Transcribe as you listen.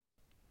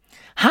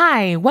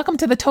Hi, welcome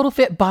to the Total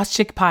Fit Boss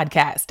Chick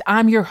podcast.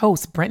 I'm your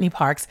host, Brittany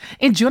Parks,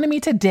 and joining me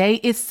today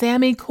is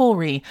Sammy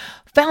Coolry,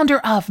 founder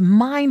of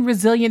Mind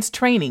Resilience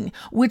Training,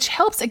 which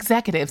helps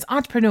executives,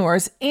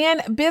 entrepreneurs,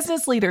 and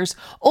business leaders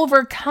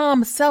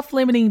overcome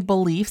self-limiting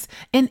beliefs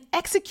and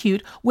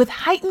execute with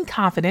heightened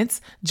confidence,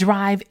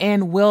 drive,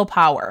 and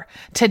willpower.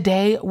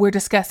 Today, we're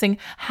discussing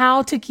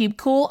how to keep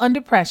cool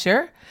under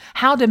pressure,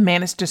 how to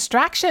manage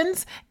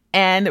distractions,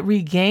 and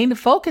regain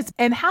focus,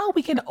 and how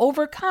we can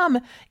overcome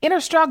inner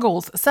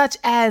struggles such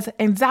as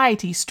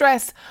anxiety,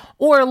 stress,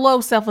 or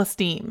low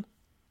self-esteem.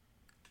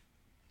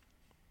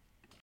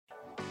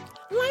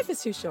 Life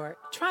is too short.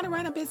 Trying to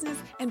run a business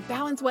and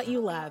balance what you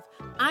love.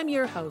 I'm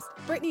your host,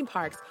 Brittany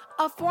Parks,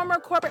 a former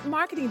corporate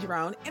marketing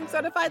drone and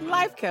certified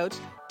life coach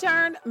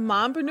turned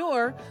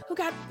mompreneur who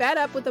got fed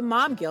up with the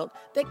mom guilt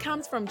that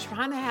comes from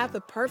trying to have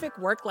the perfect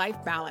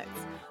work-life balance.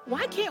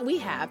 Why can't we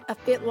have a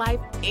fit life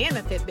and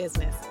a fit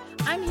business?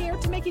 I'm here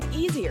to make it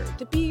easier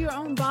to be your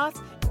own boss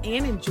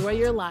and enjoy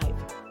your life.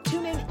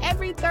 Tune in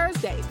every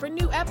Thursday for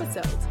new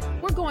episodes.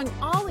 We're going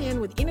all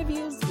in with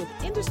interviews with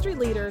industry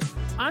leaders,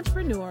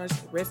 entrepreneurs,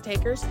 risk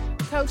takers,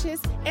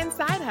 coaches, and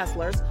side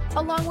hustlers,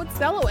 along with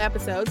solo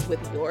episodes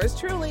with yours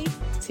truly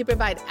to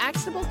provide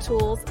actionable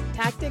tools,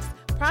 tactics,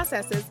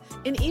 processes,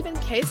 and even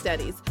case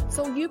studies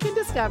so you can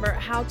discover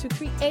how to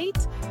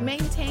create,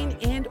 maintain,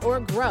 and or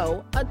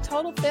grow a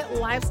total fit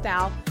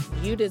lifestyle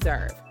you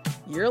deserve.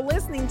 You're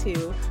listening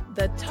to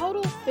the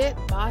Total Fit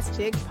Boss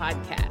Chick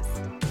podcast.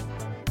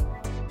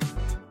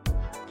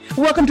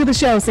 Welcome to the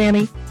show,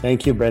 Sammy.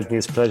 Thank you, Brittany.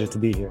 It's a pleasure to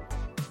be here.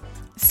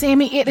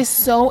 Sammy, it is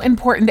so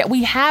important that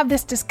we have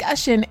this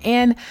discussion,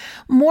 and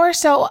more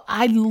so,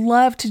 I'd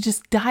love to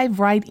just dive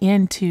right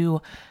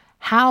into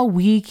how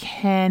we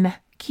can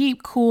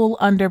keep cool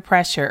under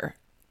pressure.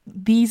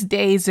 These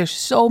days, there's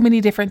so many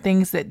different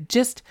things that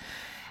just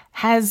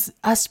has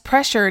us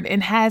pressured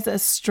and has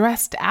us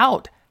stressed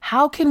out.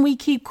 How can we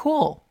keep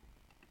cool?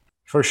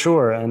 For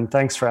sure, and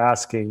thanks for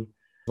asking.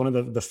 One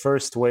of the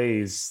first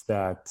ways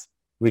that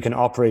we can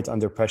operate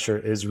under pressure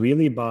is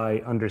really by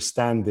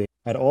understanding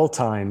at all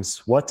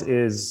times what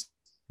is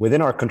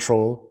within our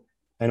control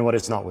and what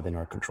is not within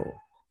our control.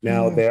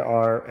 Now, there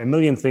are a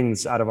million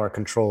things out of our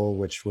control,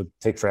 which would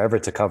take forever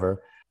to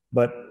cover.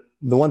 But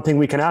the one thing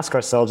we can ask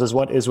ourselves is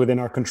what is within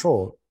our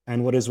control?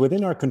 And what is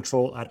within our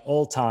control at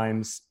all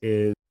times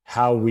is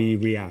how we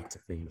react to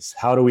things.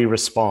 How do we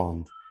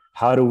respond?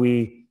 How do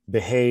we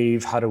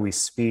behave? How do we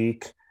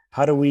speak?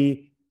 How do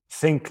we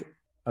think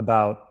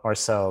about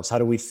ourselves? How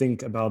do we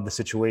think about the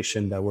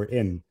situation that we're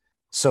in?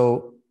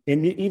 So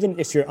even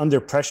if you're under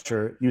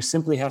pressure, you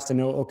simply have to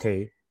know,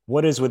 okay,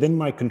 what is within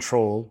my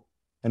control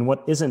and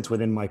what isn't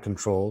within my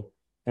control,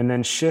 and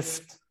then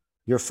shift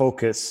your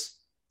focus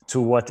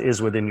to what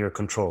is within your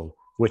control,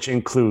 which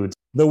includes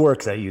the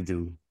work that you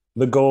do,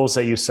 the goals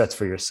that you set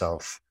for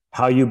yourself,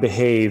 how you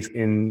behave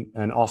in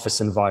an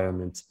office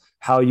environment,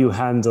 how you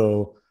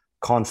handle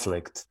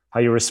conflict, how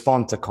you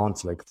respond to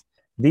conflict.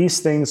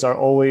 These things are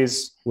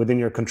always within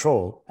your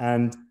control.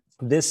 And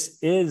this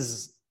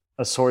is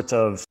a sort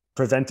of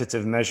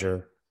preventative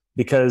measure,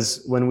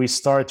 because when we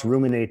start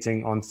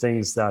ruminating on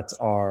things that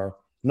are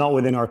not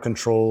within our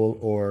control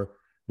or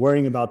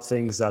worrying about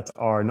things that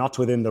are not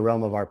within the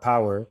realm of our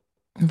power,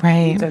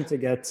 we tend to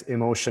get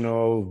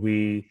emotional.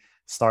 We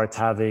start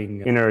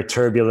having inner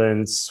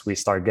turbulence. We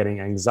start getting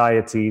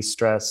anxiety,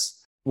 stress.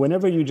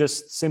 Whenever you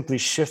just simply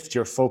shift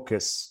your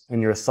focus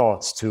and your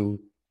thoughts to,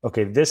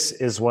 okay, this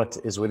is what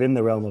is within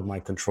the realm of my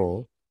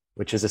control,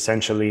 which is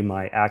essentially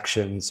my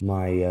actions,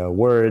 my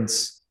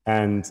words,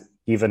 and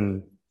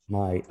even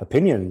my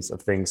opinions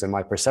of things and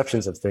my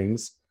perceptions of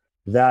things,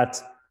 that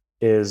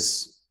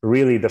is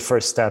really the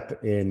first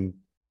step in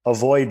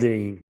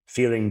avoiding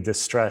feeling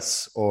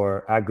distress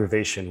or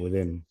aggravation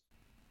within.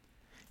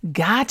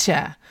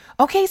 Gotcha.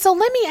 Okay, so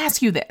let me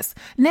ask you this.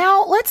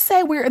 Now, let's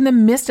say we're in the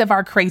midst of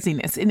our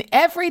craziness and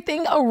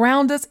everything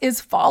around us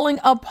is falling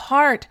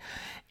apart.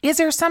 Is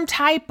there some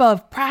type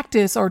of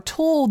practice or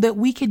tool that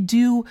we could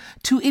do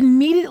to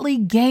immediately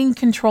gain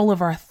control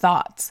of our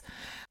thoughts?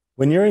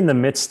 When you're in the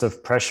midst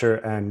of pressure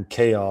and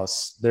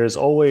chaos, there's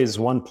always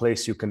one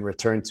place you can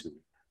return to,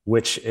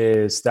 which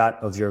is that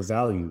of your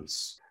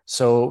values.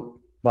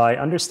 So by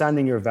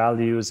understanding your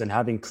values and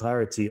having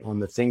clarity on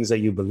the things that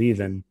you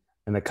believe in,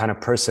 and the kind of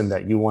person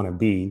that you want to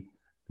be,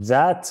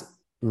 that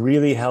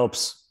really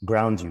helps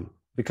ground you,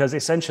 because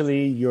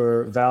essentially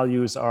your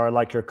values are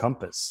like your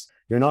compass.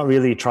 You're not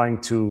really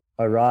trying to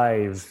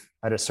arrive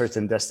at a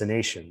certain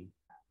destination.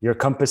 Your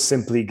compass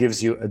simply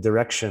gives you a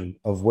direction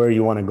of where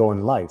you want to go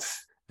in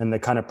life and the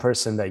kind of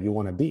person that you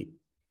want to be.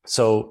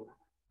 So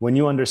when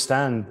you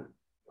understand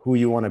who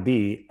you want to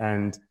be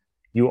and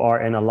you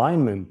are in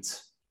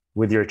alignment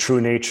with your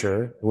true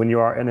nature, when you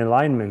are in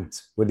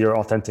alignment with your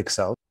authentic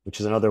self, which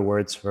is another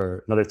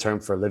term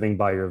for living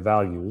by your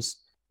values,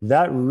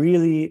 that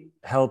really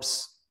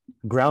helps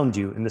ground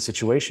you in the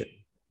situation,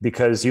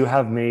 because you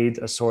have made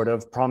a sort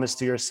of promise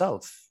to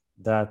yourself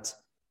that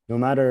no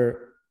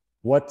matter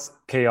what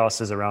chaos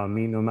is around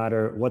me, no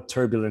matter what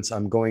turbulence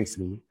I'm going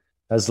through,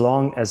 as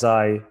long as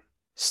I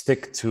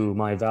stick to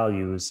my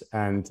values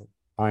and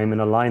I'm in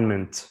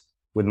alignment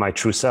with my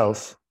true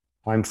self,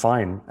 I'm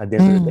fine at the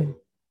end of the day.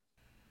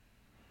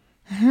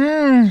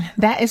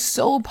 That is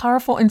so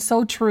powerful and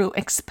so true,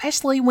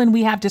 especially when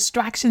we have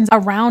distractions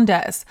around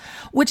us,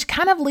 which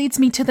kind of leads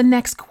me to the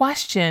next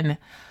question.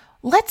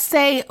 Let's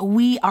say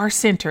we are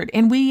centered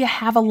and we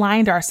have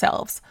aligned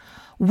ourselves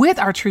with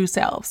our true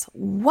selves.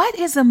 What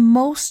is the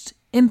most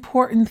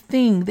important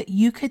thing that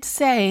you could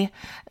say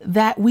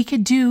that we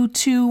could do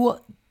to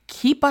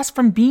keep us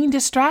from being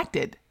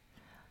distracted?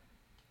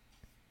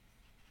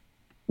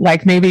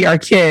 Like maybe our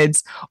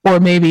kids or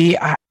maybe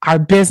our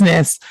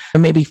business, or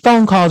maybe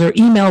phone calls or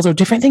emails or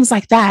different things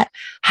like that.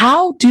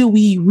 How do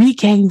we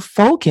regain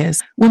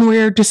focus when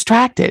we're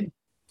distracted?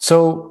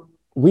 So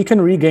we can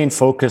regain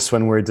focus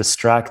when we're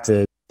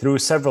distracted through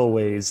several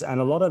ways.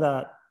 And a lot of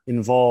that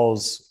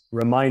involves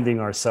reminding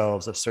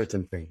ourselves of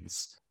certain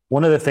things.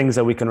 One of the things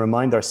that we can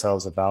remind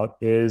ourselves about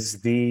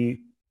is the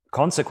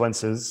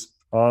consequences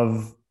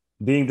of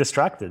being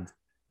distracted,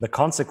 the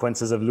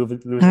consequences of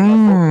losing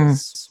our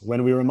focus.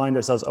 When we remind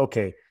ourselves,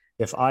 okay,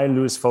 if I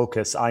lose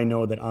focus, I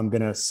know that I'm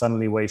going to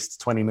suddenly waste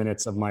 20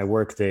 minutes of my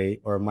work day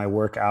or my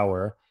work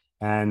hour,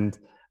 and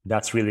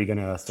that's really going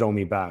to throw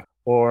me back.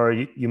 Or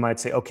you might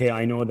say, okay,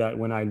 I know that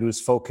when I lose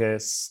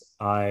focus,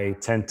 I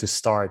tend to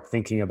start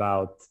thinking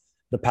about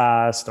the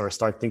past or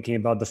start thinking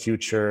about the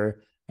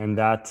future, and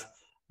that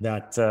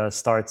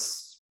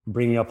starts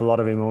bringing up a lot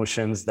of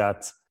emotions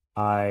that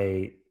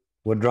I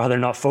would rather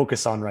not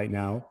focus on right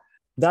now.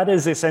 That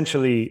is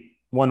essentially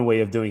one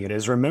way of doing it,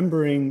 is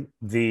remembering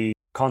the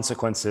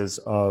consequences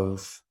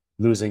of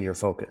losing your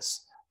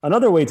focus.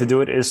 Another way to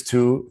do it is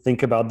to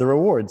think about the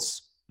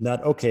rewards.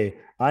 That, okay,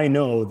 I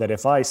know that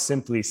if I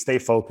simply stay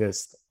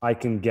focused, I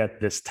can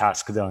get this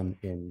task done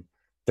in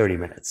 30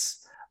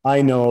 minutes.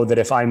 I know that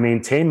if I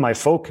maintain my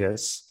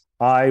focus,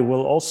 I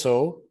will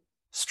also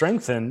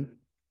strengthen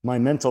my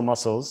mental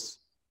muscles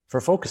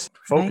for focus.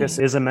 Focus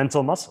is a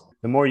mental muscle.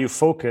 The more you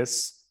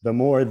focus, the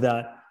more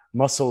that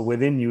muscle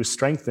within you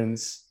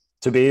strengthens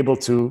to be able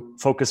to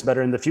focus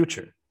better in the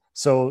future.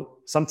 So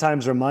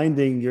sometimes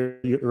reminding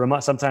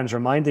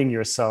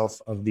yourself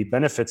of the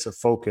benefits of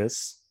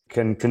focus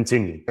can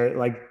continue.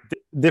 Like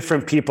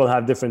different people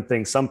have different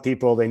things. Some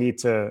people, they need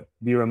to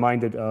be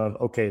reminded of,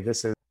 okay,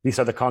 these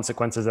are the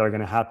consequences that are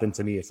going to happen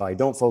to me if I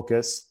don't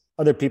focus.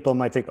 Other people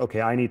might think,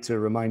 okay, I need to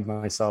remind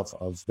myself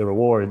of the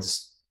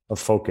rewards of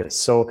focus.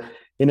 So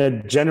in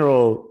a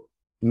general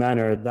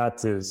manner,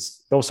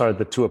 those are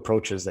the two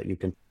approaches that you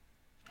can.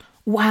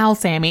 Wow,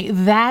 Sammy,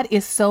 that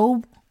is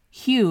so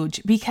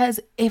huge,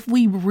 because if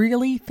we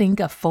really think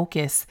of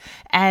focus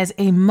as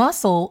a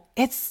muscle,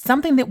 it's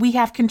something that we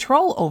have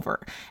control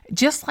over.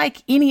 Just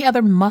like any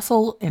other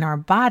muscle in our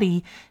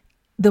body,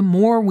 the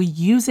more we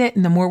use it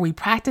and the more we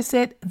practice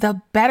it,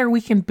 the better we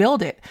can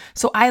build it.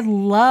 So I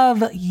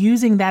love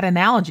using that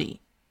analogy.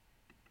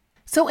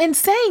 So in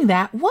saying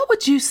that, what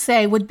would you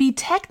say would be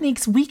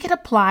techniques we could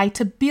apply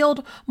to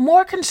build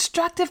more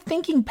constructive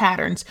thinking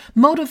patterns,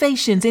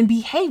 motivations, and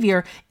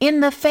behavior in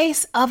the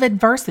face of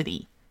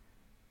adversity?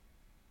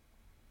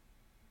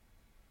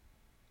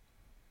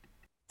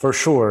 For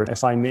sure.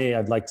 If I may,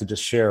 I'd like to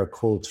just share a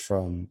quote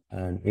from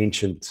an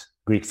ancient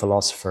Greek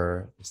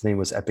philosopher. His name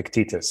was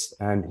Epictetus.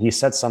 And he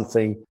said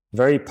something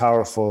very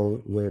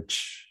powerful,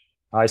 which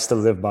I still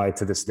live by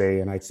to this day,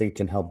 and I think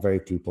can help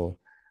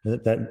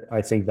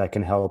that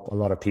can help a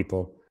lot of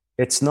people.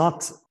 It's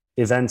not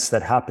events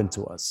that happen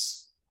to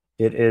us.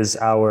 It is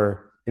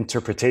our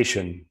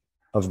interpretation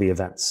of the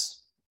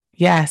events.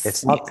 Yes.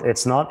 It's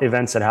not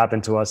events that happen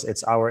to us.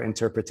 It's our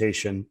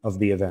interpretation of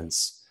the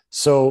events.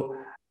 So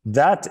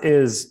that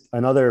is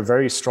another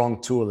very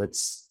strong tool.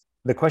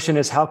 The question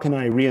is, how can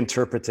I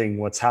reinterpreting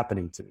what's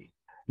happening to me?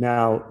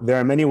 Now, there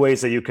are many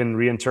ways that you can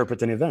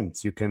reinterpret an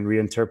event. You can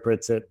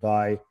reinterpret it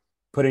by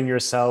putting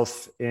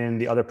yourself in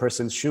the other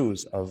person's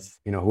shoes of,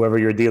 whoever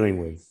you're dealing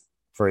with,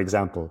 for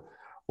example.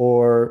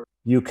 Or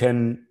you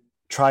can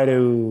try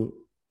to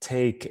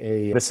take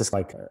this is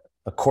like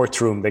a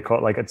courtroom. I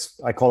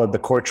call it the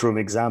courtroom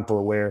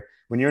example, where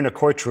when you're in a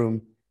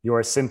courtroom, you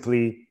are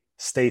simply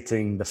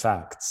stating the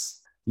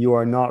facts. You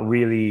are not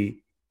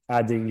really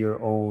adding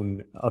your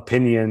own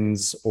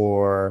opinions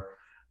or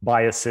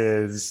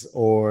biases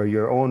or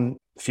your own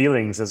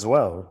feelings as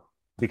well,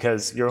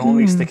 because you're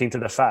only sticking to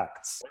the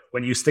facts.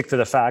 When you stick to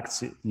the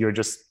facts, you're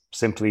just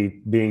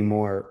simply being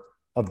more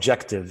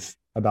objective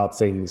about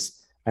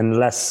things and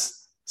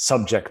less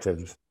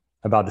subjective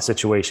about the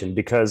situation.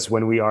 Because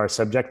when we are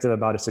subjective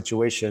about a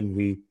situation,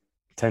 we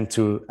tend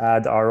to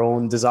add our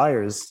own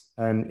desires.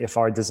 And if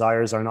our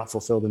desires are not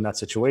fulfilled in that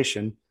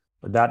situation,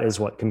 that is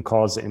what can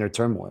cause the inner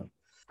turmoil.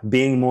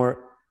 Being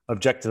more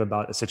objective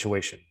about a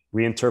situation,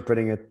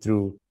 reinterpreting it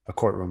through a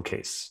courtroom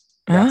case.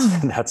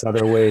 That's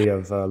another way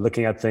of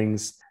looking at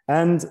things.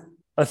 And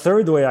a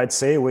third way, I'd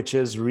say, which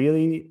is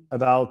really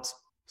about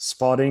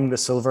spotting the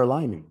silver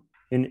lining.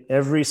 In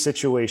every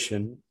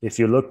situation, if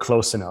you look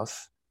close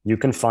enough, you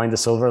can find the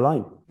silver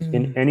lining.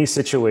 In any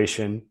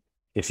situation,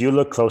 if you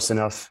look close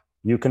enough,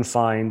 you can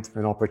find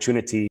an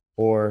opportunity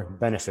or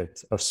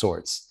benefit of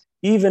sorts.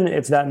 even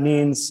if that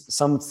means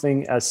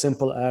something as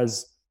simple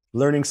as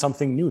learning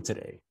something new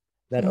today.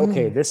 That,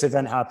 okay, this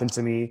event happened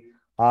to me.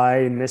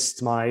 I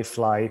missed my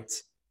flight.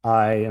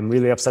 I am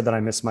really upset that I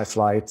missed my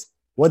flight.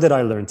 What did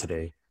I learn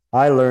today?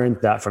 I learned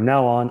that from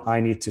now on, I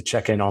need to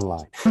check in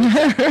online.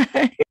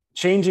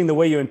 Changing the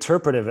way you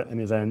interpret an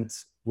event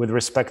with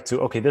respect to,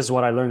 okay, this is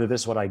what I learned, or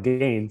this is what I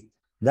gained,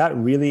 that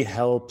really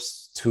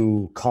helps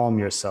to calm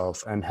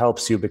yourself and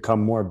helps you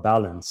become more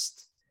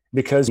balanced,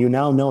 because you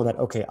now know that,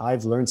 okay,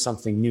 I've learned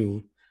something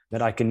new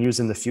that I can use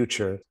in the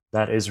future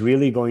that is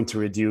really going to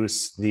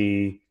reduce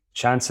the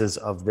chances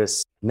of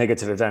this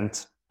negative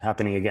event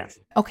happening again.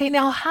 Okay,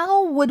 now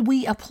how would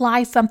we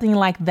apply something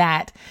like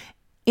that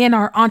in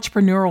our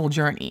entrepreneurial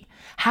journey?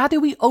 How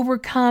do we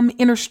overcome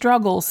inner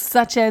struggles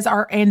such as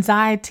our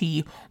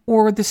anxiety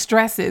or the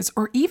stresses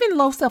or even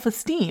low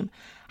self-esteem?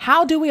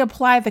 How do we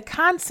apply the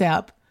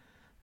concept?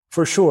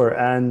 For sure.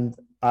 And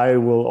I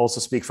will also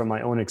speak from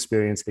my own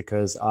experience,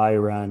 because I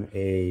ran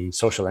a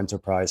social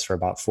enterprise for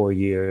about 4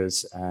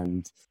 years,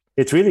 and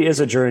it really is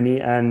a journey.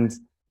 And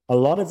a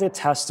lot of it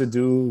has to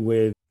do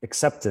with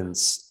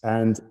acceptance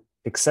and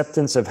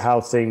acceptance of how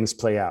things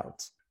play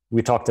out.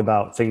 We talked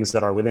about things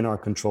that are within our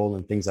control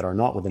and things that are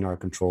not within our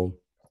control.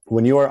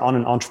 When you are on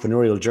an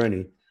entrepreneurial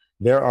journey,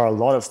 there are a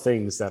lot of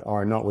things that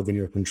are not within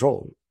your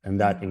control. And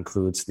that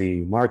includes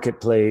the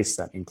marketplace,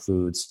 that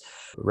includes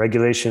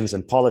regulations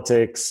and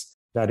politics,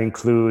 that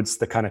includes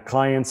the kind of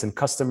clients and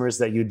customers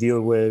that you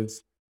deal with,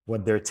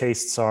 what their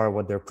tastes are,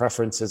 what their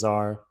preferences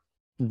are.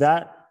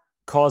 That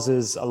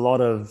causes a lot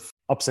of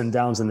ups and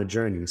downs in the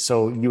journey.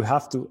 So you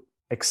have to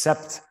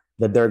accept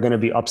that there are going to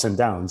be ups and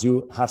downs.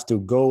 You have to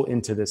go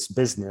into this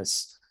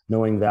business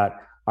knowing that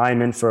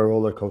I'm in for a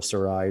roller coaster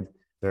ride.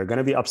 There are going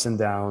to be ups and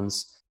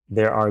downs.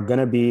 There are going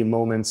to be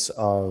moments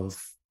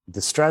of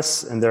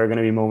distress, and there are going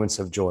to be moments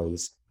of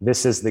joys.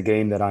 This is the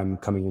game that I'm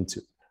coming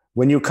into.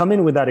 When you come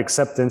in with that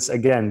acceptance,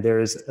 again, there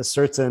is a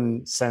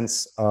certain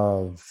sense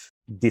of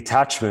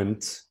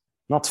detachment.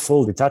 Not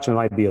full detachment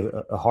might be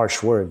a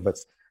harsh word, but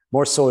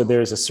more so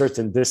there's a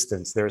certain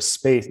distance. There's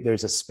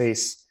a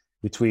space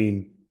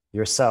between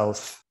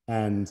yourself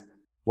and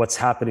what's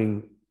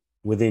happening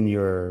within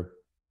your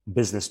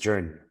business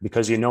journey,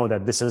 because you know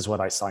that this is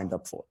what I signed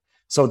up for.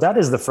 So that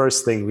is the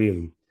first thing,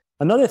 really.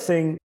 Another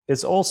thing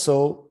is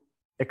also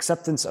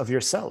acceptance of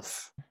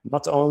yourself.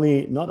 Not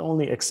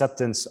only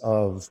acceptance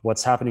of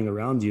what's happening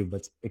around you,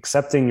 but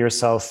accepting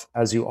yourself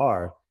as you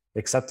are,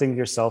 accepting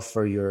yourself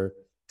for your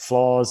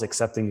flaws,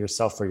 accepting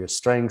yourself for your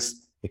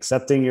strengths,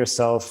 accepting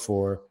yourself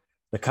for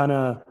the kind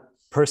of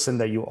person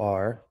that you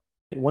are.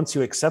 Once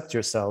you accept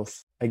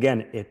yourself,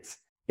 again,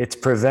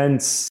 it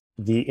prevents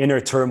the inner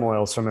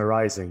turmoils from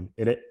arising.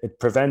 It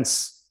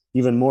prevents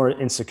even more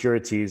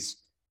insecurities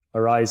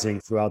arising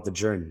throughout the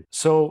journey.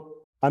 So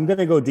I'm going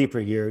to go deeper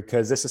here,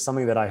 because this is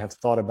something that I have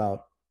thought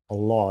about a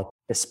lot,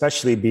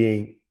 especially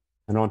being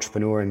an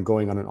entrepreneur and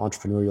going on an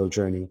entrepreneurial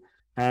journey.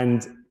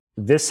 And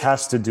this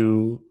has to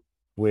do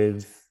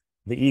with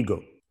the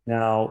ego.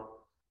 Now,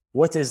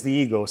 what is the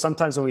ego?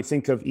 Sometimes when we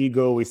think of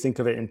ego, we think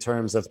of it in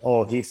terms of,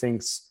 oh, he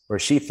thinks or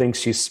she thinks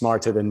she's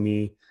smarter than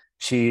me.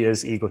 She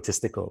is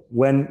egotistical.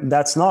 When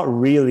that's not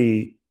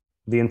really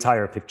the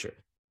entire picture.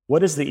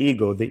 What is the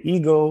ego? The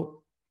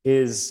ego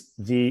is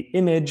the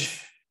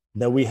image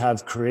that we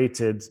have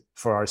created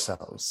for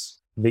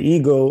ourselves. The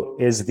ego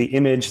is the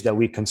image that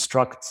we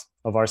construct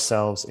of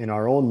ourselves in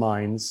our own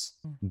minds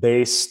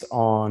based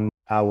on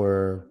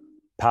our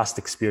past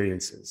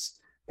experiences,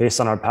 based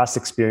on our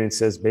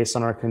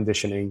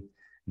conditioning,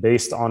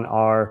 based on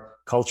our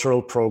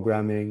cultural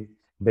programming,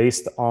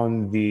 based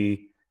on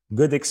the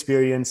good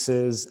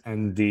experiences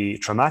and the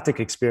traumatic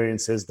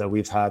experiences that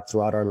we've had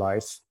throughout our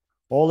life.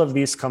 All of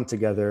these come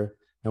together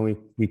and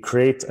we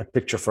create a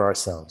picture for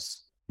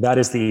ourselves. That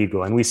is the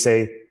ego. And we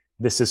say,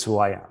 this is who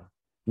I am.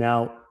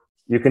 Now,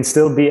 you can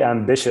still be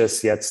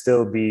ambitious, yet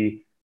still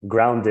be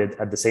grounded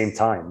at the same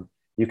time.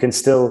 You can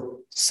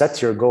still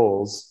set your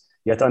goals,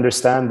 yet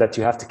understand that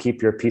you have to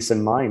keep your peace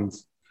in mind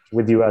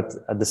with you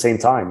at the same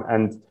time.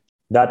 And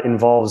that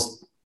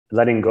involves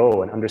letting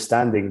go and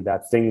understanding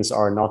that things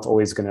are not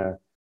always going to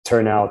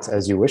turn out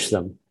as you wish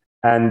them.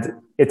 And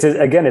it is,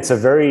 again,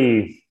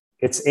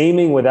 it's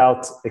aiming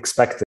without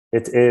expecting.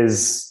 It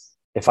is,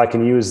 if I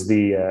can use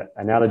the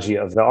analogy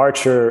of the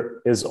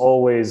archer is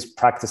always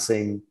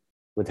practicing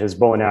with his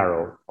bow and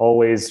arrow,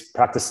 always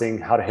practicing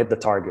how to hit the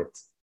target.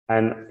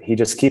 And he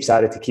just keeps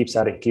at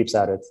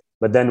it.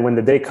 But then when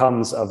the day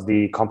comes of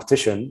the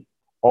competition,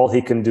 all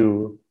he can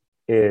do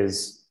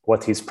is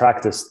what he's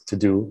practiced to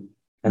do,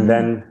 and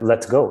then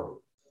let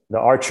go. The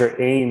archer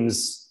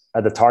aims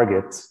at the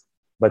target,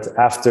 but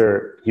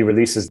after he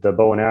releases the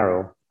bow and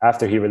arrow,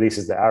 after he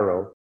releases the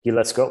arrow, he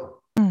lets go.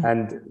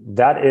 And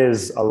that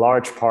is a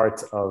large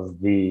part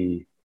of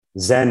the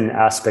Zen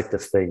aspect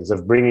of things,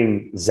 of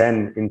bringing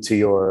Zen into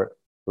your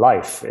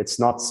life. It's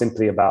not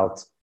simply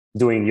about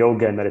doing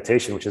yoga and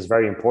meditation, which is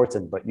very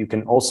important, but you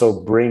can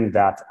also bring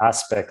that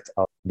aspect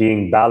of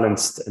being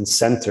balanced and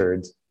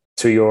centered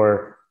to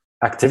your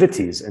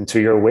activities, into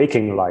your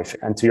waking life,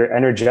 and to your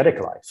energetic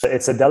life.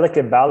 It's a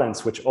delicate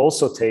balance, which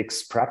also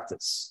takes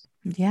practice.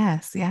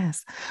 Yes,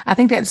 yes. I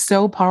think that's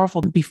so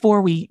powerful.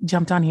 Before we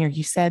jumped on here,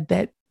 you said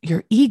that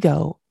your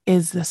ego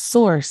is the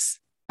source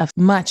of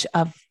much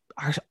of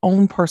our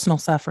own personal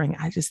suffering.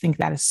 I just think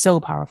that is so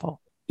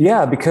powerful.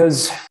 Yeah,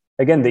 because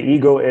again, the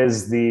ego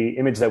is the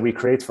image that we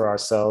create for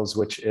ourselves,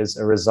 which is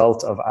a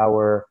result of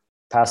our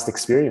past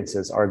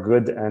experiences, our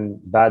good and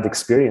bad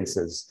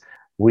experiences.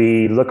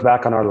 We look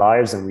back on our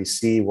lives and we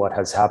see what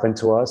has happened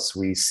to us.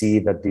 We see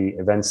that the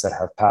events that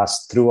have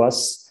passed through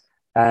us,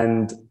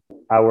 and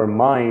our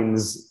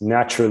minds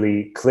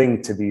naturally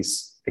cling to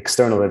these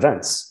external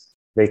events.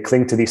 They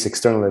cling to these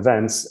external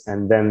events,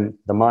 and then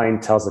the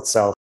mind tells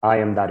itself, I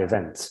am that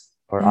event,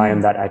 or I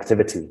am that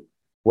activity,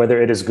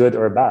 whether it is good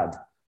or bad.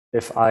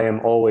 If I am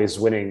always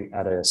winning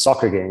at a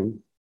soccer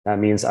game, that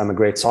means I'm a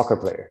great soccer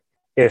player.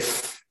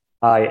 If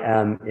I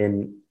am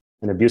in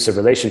an abusive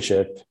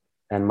relationship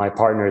and my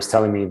partner is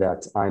telling me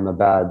that I'm a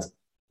bad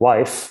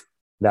wife,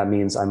 that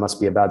means I must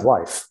be a bad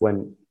wife.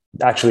 When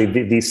actually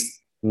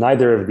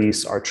neither of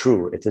these are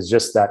true. It is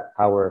just that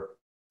our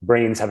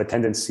brains have a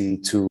tendency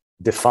to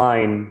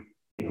define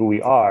who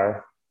we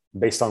are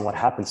based on what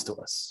happens to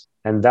us.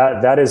 And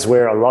that is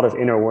where a lot of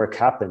inner work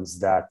happens,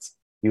 that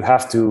you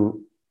have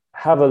to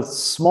have a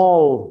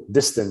small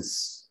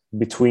distance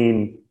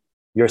between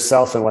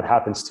yourself and what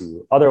happens to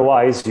you.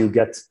 Otherwise, you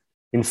get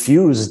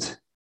infused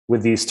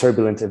with these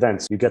turbulent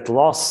events. You get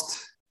lost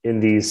in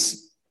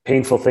these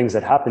painful things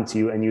that happen to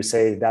you, and you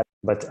say that,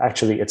 but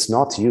actually it's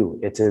not you.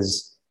 It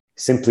is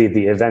simply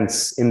the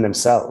events in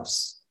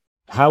themselves.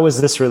 How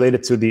is this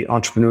related to the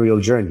entrepreneurial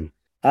journey?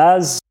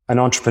 As an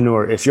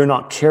entrepreneur, if you're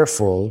not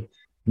careful,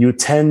 you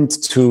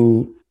tend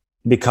to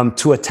become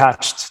too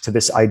attached to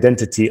this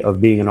identity of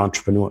being an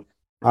entrepreneur.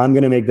 I'm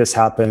going to make this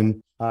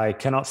happen. I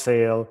cannot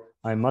fail.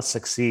 I must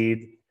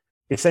succeed.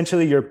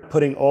 Essentially, you're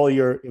putting all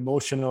your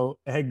emotional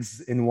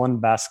eggs in one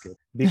basket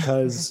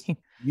because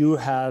you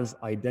have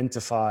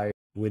identified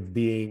with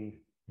being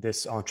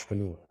this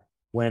entrepreneur,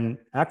 when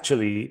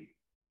actually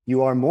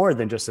you are more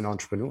than just an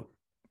entrepreneur.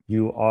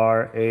 You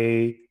are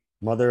a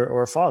mother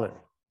or a father.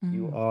 Mm-hmm.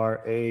 You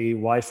are a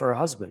wife or a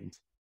husband.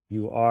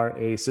 You are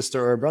a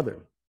sister or a brother.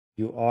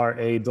 You are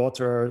a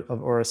daughter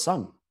or a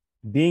son.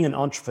 Being an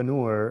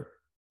entrepreneur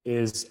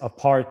is a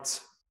part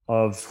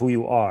of who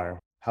you are.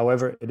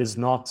 However, it is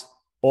not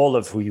all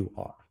of who you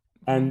are.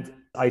 And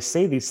I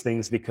say these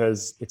things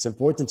because it's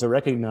important to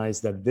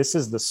recognize that this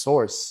is the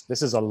source.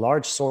 This is a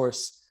large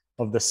source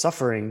of the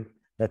suffering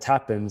that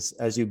happens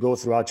as you go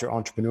throughout your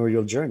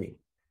entrepreneurial journey.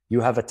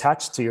 You have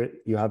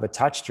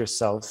attached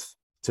yourself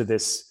to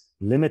this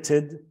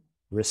limited,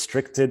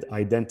 restricted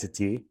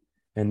identity,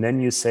 and then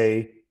you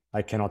say,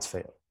 I cannot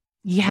fail.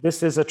 Yeah.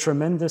 This is a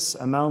tremendous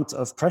amount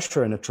of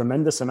pressure and a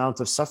tremendous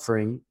amount of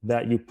suffering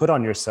that you put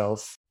on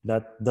yourself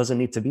that doesn't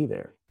need to be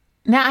there.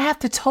 Now, I have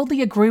to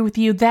totally agree with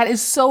you. That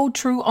is so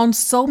true on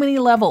so many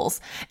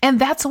levels. And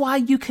that's why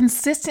you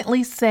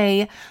consistently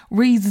say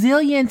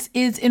resilience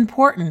is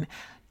important.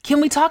 Can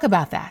we talk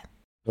about that?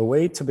 The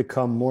way to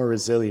become more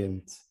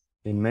resilient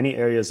in many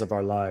areas of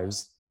our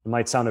lives, it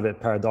might sound a bit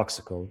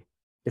paradoxical.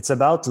 It's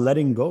about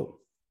letting go.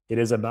 It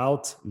is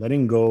about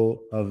letting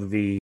go of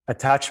the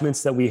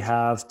attachments that we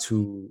have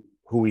to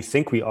who we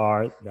think we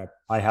are, that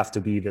I have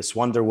to be this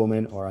Wonder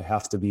Woman or I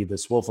have to be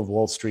this Wolf of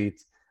Wall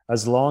Street.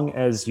 As long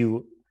as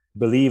you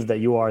believe that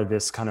you are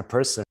this kind of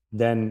person,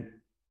 then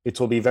it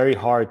will be very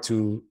hard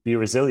to be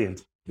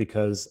resilient,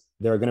 because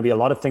there are going to be a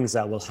lot of things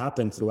that will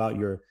happen throughout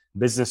your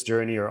business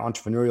journey or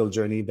entrepreneurial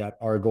journey that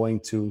are going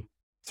to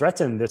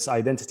threaten this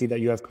identity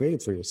that you have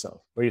created for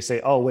yourself, where you say,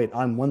 oh, wait,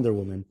 I'm Wonder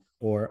Woman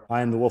or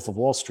I'm the Wolf of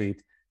Wall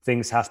Street.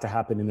 Things have to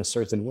happen in a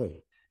certain way.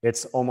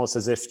 It's almost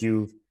as if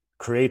you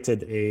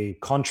created a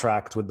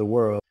contract with the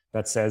world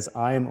that says,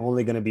 I am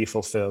only going to be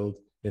fulfilled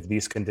if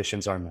these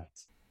conditions are met.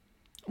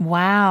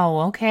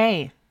 Wow.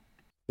 Okay.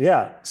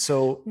 Yeah.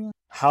 So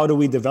how do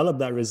we develop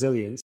that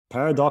resilience?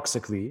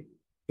 Paradoxically,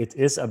 it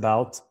is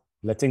about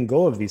letting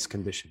go of these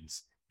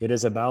conditions. It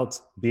is about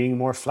being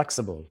more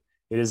flexible.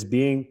 It is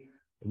being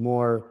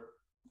more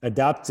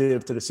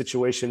adaptive to the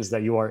situations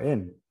that you are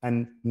in,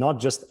 and not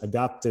just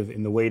adaptive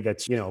in the way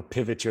that,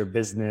 pivot your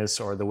business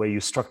or the way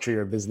you structure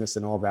your business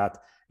and all that.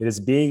 It is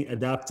being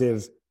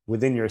adaptive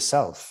within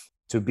yourself,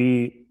 to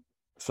be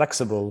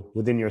flexible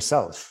within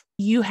yourself.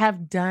 You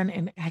have done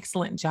an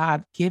excellent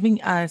job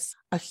giving us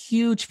a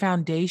huge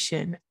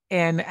foundation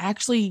and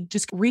actually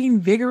just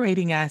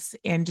reinvigorating us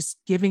and just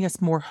giving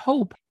us more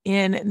hope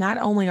in not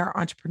only our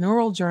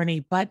entrepreneurial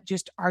journey, but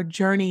just our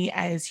journey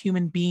as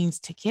human beings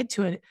to get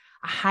to a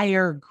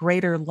higher,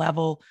 greater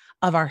level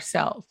of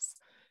ourselves.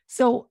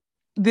 So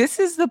this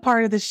is the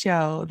part of the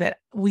show that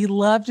we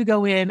love to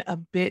go in a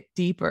bit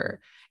deeper.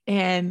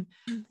 And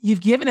you've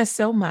given us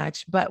so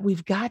much, but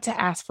we've got to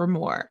ask for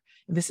more.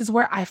 This is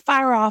where I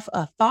fire off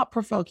a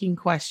thought-provoking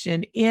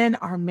question in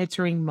our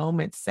Mentoring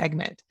Moments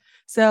segment.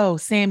 So,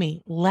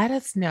 Sammy, let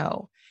us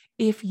know,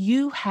 if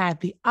you had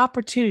the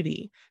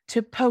opportunity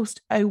to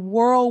post a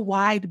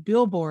worldwide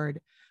billboard,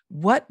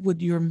 what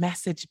would your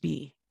message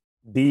be?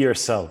 be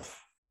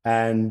yourself.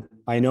 And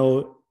I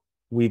know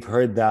we've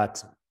heard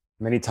that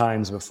many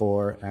times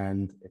before,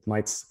 and it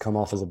might come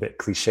off as a bit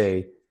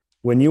cliche.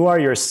 When you are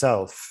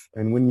yourself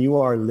and when you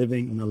are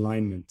living in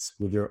alignment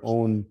with your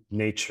own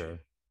nature,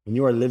 when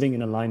you are living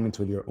in alignment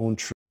with your own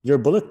truth, you're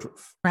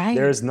bulletproof. Right.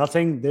 There's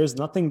nothing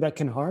that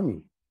can harm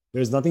you.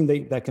 There's nothing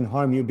that can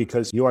harm you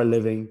because you are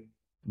living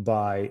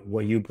by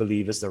what you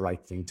believe is the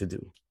right thing to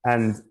do.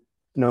 And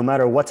no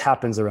matter what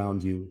happens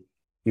around you,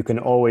 you can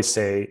always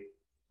say,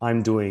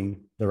 I'm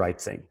doing the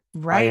right thing.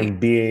 Right. I'm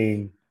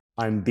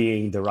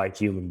being the right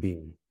human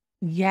being.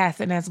 Yes.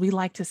 And as we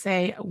like to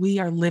say, we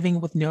are living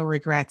with no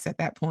regrets at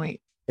that point.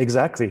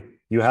 Exactly.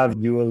 You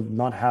will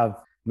not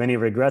have many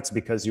regrets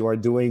because you are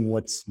doing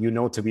what you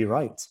know to be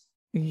right.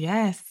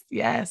 Yes.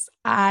 Yes.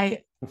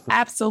 I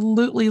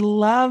absolutely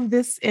love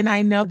this. And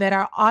I know that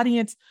our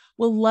audience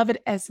will love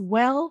it as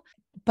well,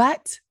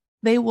 but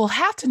they will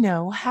have to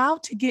know how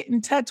to get in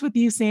touch with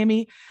you,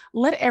 Sammy.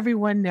 Let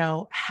everyone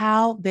know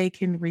how they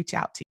can reach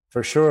out to you.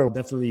 For sure.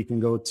 Definitely. You can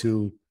go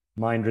to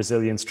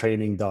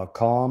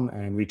mindresiliencetraining.com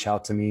and reach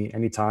out to me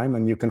anytime.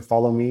 And you can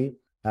follow me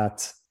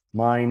at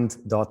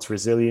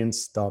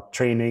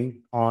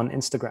mind.resilience.training on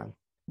Instagram.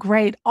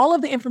 Great. All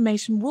of the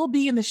information will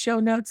be in the show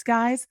notes,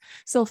 guys.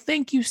 So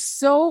thank you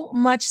so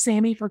much,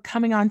 Sammy, for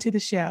coming on to the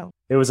show.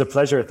 It was a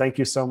pleasure. Thank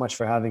you so much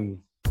for having me.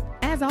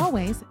 As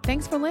always,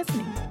 thanks for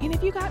listening. And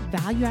if you got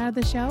value out of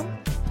the show,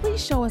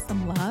 please show us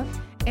some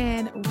love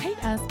and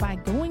rate us by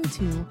going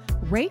to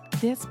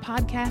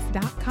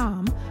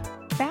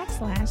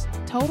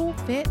ratethispodcast.com/Total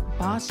Fit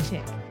Boss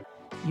Chick.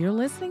 You're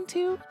listening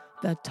to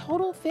the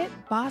Total Fit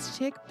Boss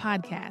Chick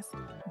podcast.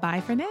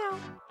 Bye for now.